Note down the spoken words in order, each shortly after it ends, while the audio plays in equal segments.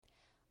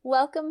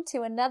Welcome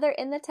to another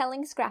In the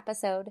Telling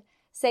Scrapisode,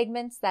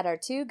 segments that are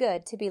too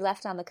good to be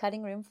left on the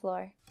cutting room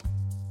floor.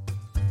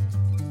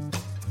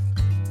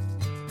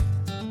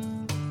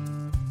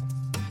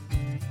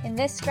 In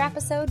this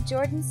Scrapisode,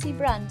 Jordan C.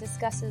 Brunn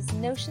discusses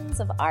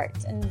notions of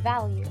art and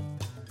value.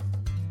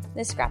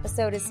 This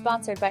Scrapisode is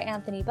sponsored by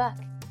Anthony Buck.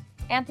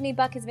 Anthony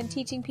Buck has been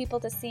teaching people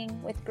to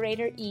sing with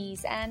greater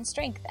ease and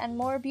strength and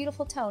more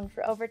beautiful tone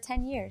for over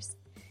 10 years.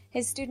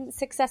 His students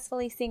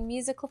successfully sing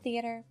musical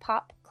theater,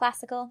 pop,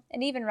 classical,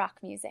 and even rock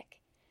music.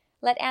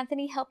 Let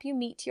Anthony help you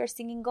meet your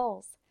singing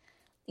goals.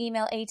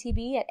 Email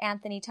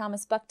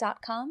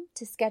atb@anthonythomasbuck.com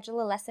to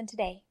schedule a lesson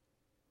today.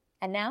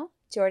 And now,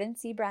 Jordan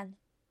C. Brunn.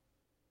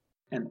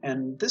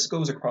 And this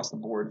goes across the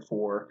board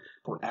for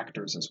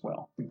actors as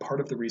well. And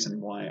part of the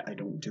reason why I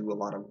don't do a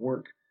lot of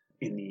work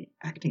in the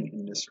acting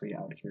industry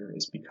out here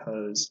is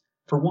because,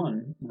 for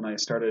one, when I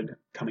started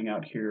coming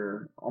out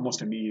here,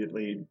 almost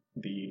immediately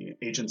the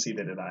agency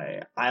that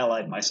I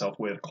allied myself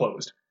with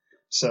closed.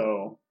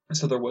 So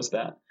there was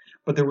that.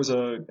 But there was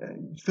a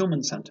film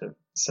incentive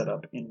set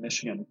up in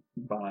Michigan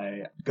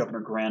by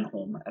Governor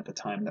Granholm at the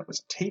time that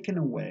was taken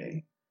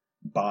away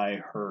by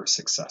her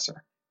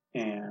successor.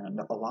 And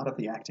a lot of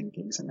the acting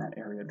gigs in that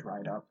area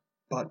dried up.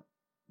 But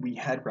we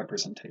had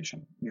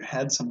representation. You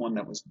had someone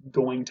that was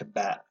going to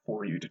bat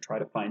for you to try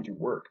to find you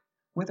work.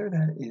 Whether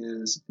that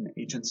is an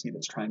agency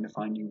that's trying to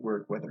find you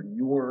work, whether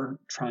you're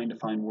trying to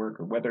find work,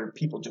 or whether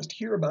people just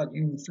hear about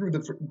you through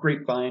the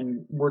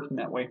grapevine working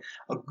that way,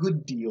 a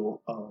good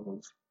deal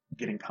of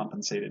getting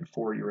compensated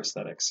for your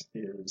aesthetics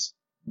is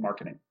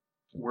marketing.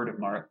 Word of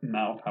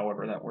mouth,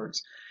 however that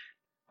works.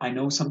 I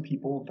know some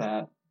people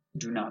that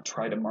do not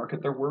try to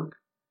market their work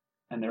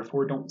and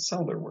therefore don't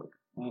sell their work.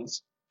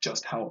 That's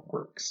just how it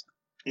works.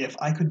 If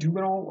I could do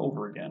it all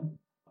over again,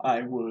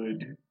 I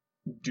would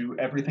do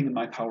everything in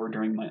my power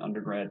during my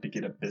undergrad to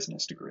get a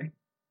business degree,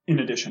 in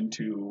addition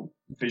to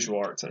visual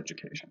arts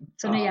education.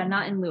 So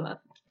not in lieu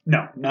of.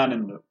 No, not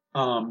in lieu.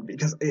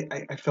 Because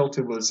I felt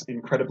it was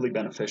incredibly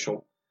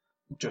beneficial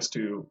just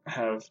to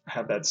have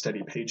that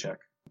steady paycheck.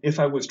 If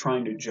I was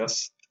trying to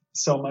just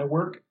sell my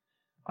work,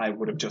 I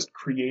would have just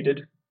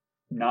created,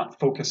 not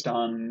focused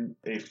on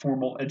a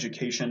formal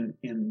education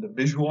in the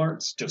visual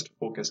arts, just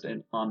focused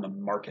on the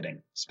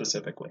marketing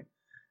specifically.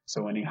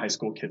 So any high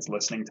school kids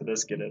listening to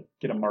this get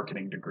a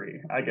marketing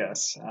degree, I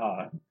guess,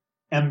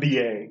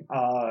 MBA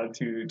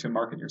to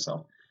market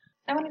yourself.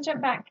 I want to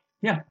jump back,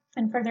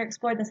 and further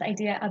explore this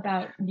idea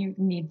about you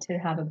need to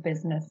have a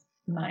business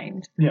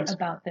mind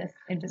about this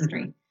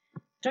industry. Mm-hmm.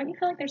 Don't you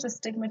feel like there's a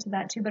stigma to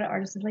that too? But an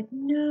artist is like,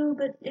 no,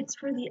 but it's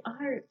for the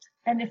art.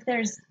 And if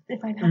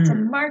I've had to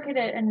market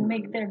it and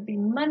make there be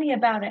money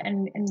about it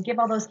and give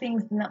all those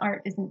things, then the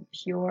art isn't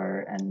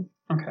pure. And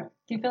okay,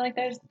 do you feel like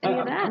there's any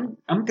of that?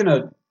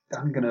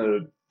 I'm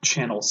gonna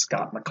channel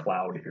Scott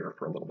McCloud here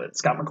for a little bit.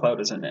 Scott McCloud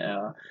is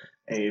a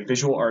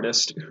visual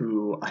artist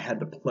who I had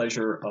the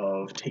pleasure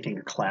of taking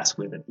a class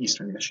with at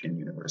Eastern Michigan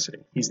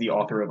University. He's the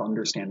author of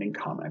Understanding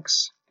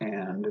Comics,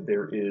 and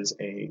there is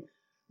a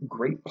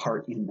great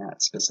part in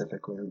that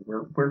specifically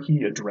where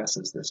he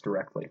addresses this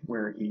directly,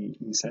 where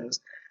he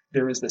says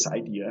there is this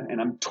idea,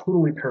 and I'm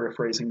totally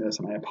paraphrasing this,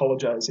 and I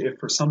apologize if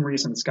for some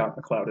reason Scott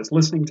McCloud is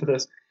listening to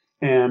this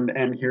and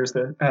here's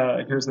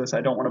this. I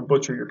don't want to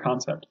butcher your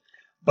concept,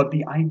 but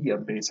the idea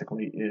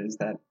basically is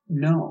that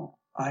no,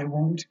 I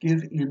won't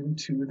give in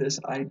to this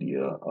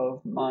idea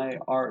of my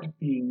art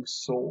being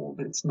sold.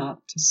 It's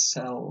not to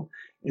sell.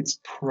 It's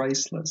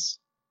priceless.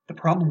 The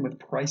problem with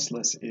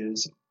priceless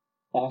is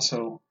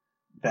also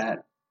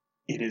that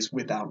it is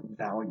without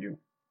value.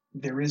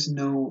 There is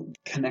no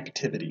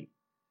connectivity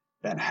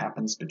that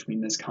happens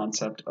between this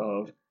concept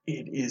of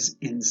it is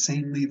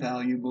insanely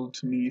valuable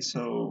to me,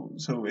 so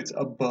it's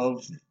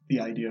above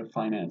the idea of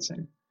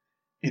financing.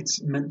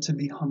 It's meant to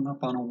be hung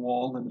up on a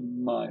wall and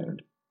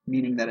admired,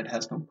 meaning that it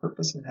has no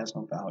purpose, it has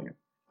no value.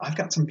 I've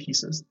got some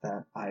pieces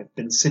that I've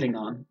been sitting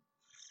on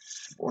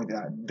for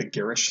the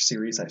Garish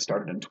series I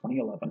started in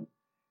 2011,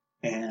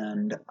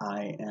 and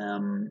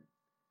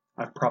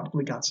I've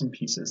probably got some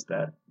pieces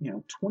that,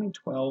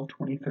 2012,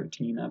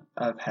 2013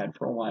 I've had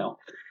for a while.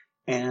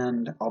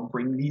 And I'll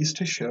bring these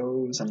to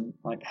shows and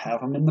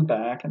have them in the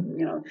back.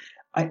 And,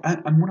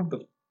 I'm one of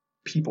the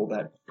people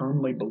that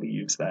firmly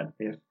believes that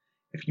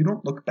if you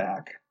don't look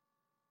back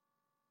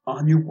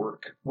on your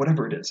work,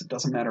 whatever it is, it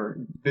doesn't matter,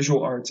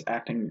 visual arts,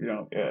 acting,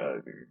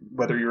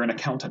 whether you're an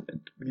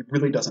accountant, it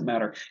really doesn't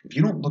matter. If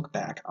you don't look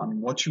back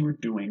on what you were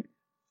doing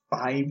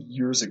 5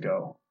 years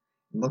ago,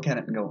 look at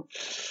it and go,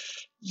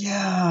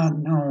 yeah,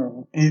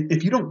 no.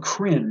 If you don't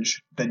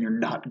cringe, then you're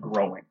not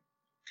growing.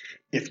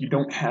 If you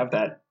don't have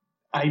that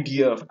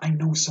idea of, I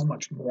know so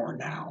much more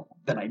now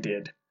than I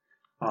did,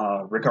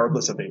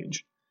 regardless of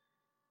age.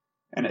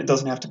 And it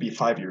doesn't have to be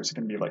 5 years. It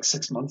can be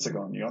 6 months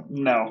ago. And you go,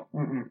 no,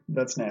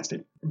 that's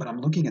nasty. But I'm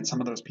looking at some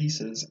of those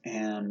pieces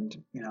and,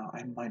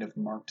 I might have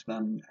marked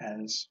them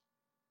as,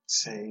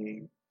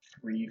 say,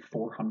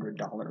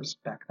 $300-$400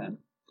 back then.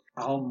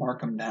 I'll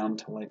mark them down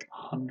to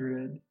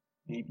 100,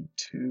 maybe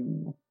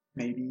 2,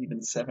 maybe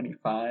even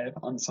 75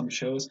 on some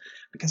shows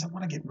because I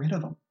want to get rid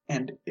of them.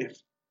 And if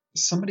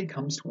somebody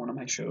comes to one of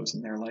my shows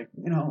and they're like,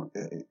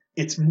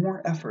 it's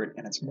more effort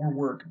and it's more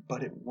work,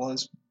 but it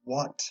was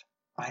what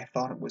I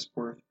thought it was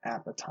worth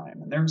at the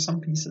time. And there are some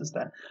pieces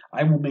that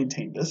I will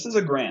maintain. This is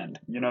 $1,000.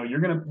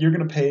 You're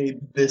gonna pay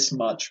this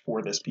much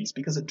for this piece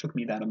because it took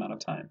me that amount of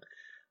time.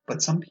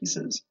 But some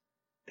pieces,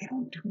 they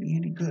don't do me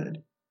any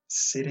good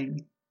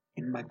sitting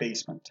in my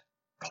basement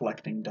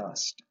collecting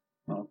dust.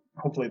 Well,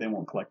 hopefully they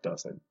won't collect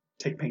dust. I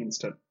take pains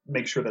to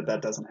make sure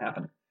that doesn't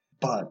happen.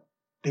 But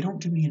they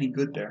don't do me any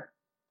good there.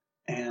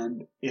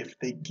 And if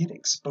they get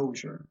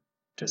exposure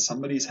to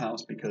somebody's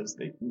house because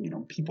they,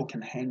 people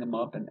can hang them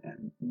up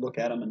and look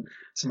at them and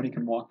somebody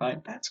can walk by,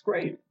 that's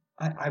great.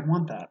 I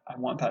want that. I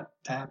want that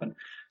to happen.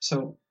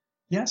 So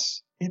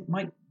yes, it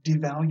might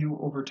devalue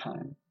over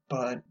time,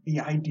 but the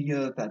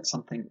idea that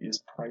something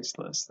is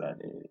priceless, that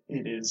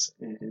it is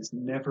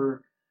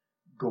never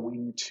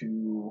going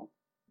to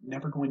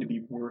be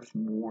worth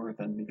more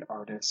than the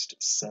artist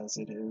says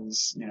it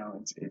is.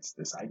 It's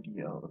this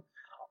idea of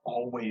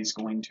always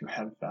going to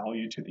have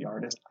value to the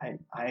artist.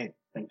 I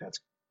think that's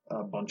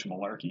a bunch of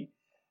malarkey,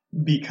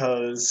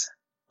 because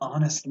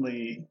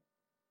honestly,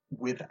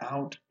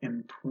 without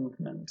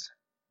improvement,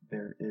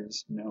 there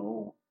is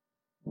no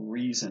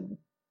reason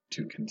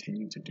to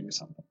continue to do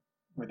something.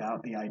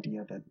 Without the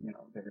idea that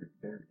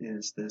there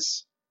is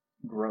this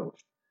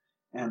growth,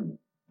 and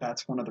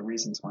that's one of the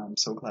reasons why I'm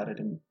so glad I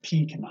didn't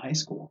peak in high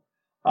school.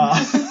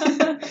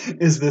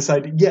 Is this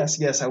idea?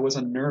 Yes, I was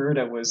a nerd.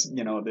 I was,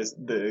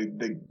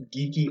 the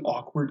geeky,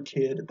 awkward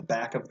kid at the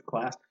back of the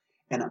class.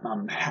 And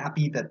I'm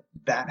happy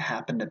that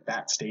happened at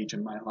that stage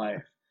in my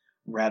life,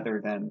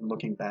 rather than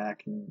looking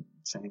back and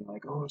saying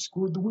like, oh, I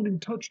scored the winning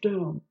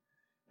touchdown.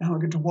 Now I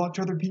get to watch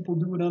other people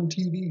do it on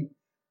TV.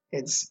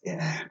 It's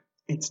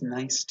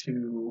nice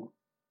to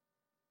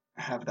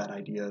have that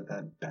idea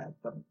that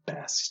the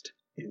best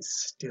is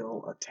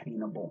still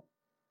attainable,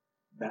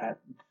 that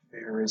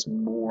there is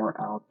more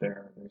out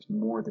there. There's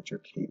more that you're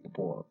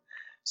capable of.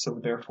 So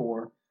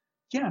therefore,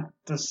 yeah,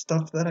 the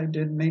stuff that I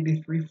did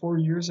maybe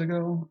 3-4 years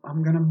ago,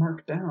 I'm going to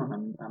mark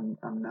down. I'm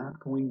not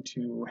going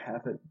to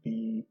have it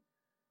be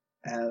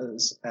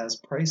as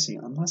pricey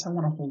unless I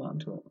want to hold on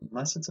to it,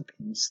 unless it's a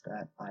piece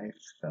that I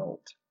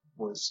felt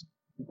was,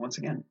 once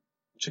again,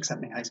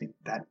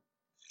 that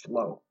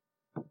flow,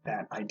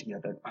 that idea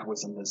that I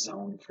was in the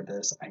zone for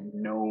this. I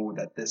know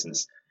that this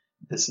is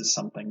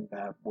something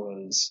that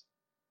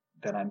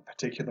I'm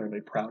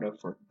particularly proud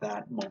of for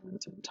that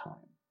moment in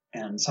time.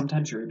 And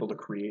sometimes you're able to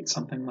create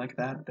something like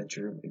that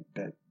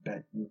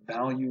you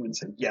value and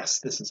say,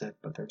 yes, this is it.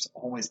 But there's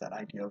always that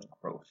idea of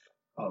growth,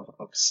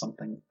 of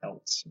something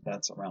else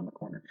that's around the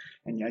corner.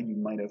 And yeah, you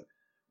might have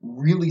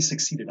really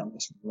succeeded on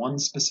this one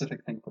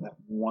specific thing for that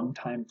one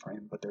time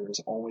frame, but there is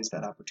always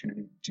that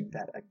opportunity to do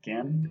that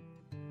again,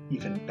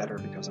 even better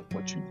because of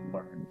what you've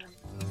learned.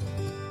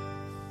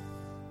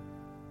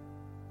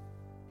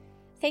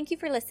 Thank you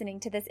for listening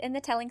to this In the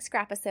Telling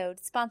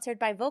Scrapisode, sponsored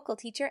by vocal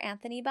teacher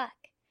Anthony Buck.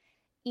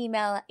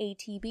 Email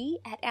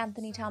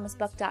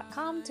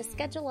atb@anthonythomasbook.com to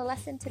schedule a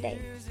lesson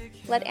today.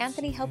 Let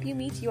Anthony help you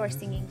meet your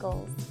singing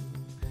goals.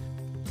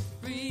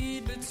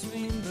 Read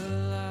between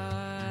the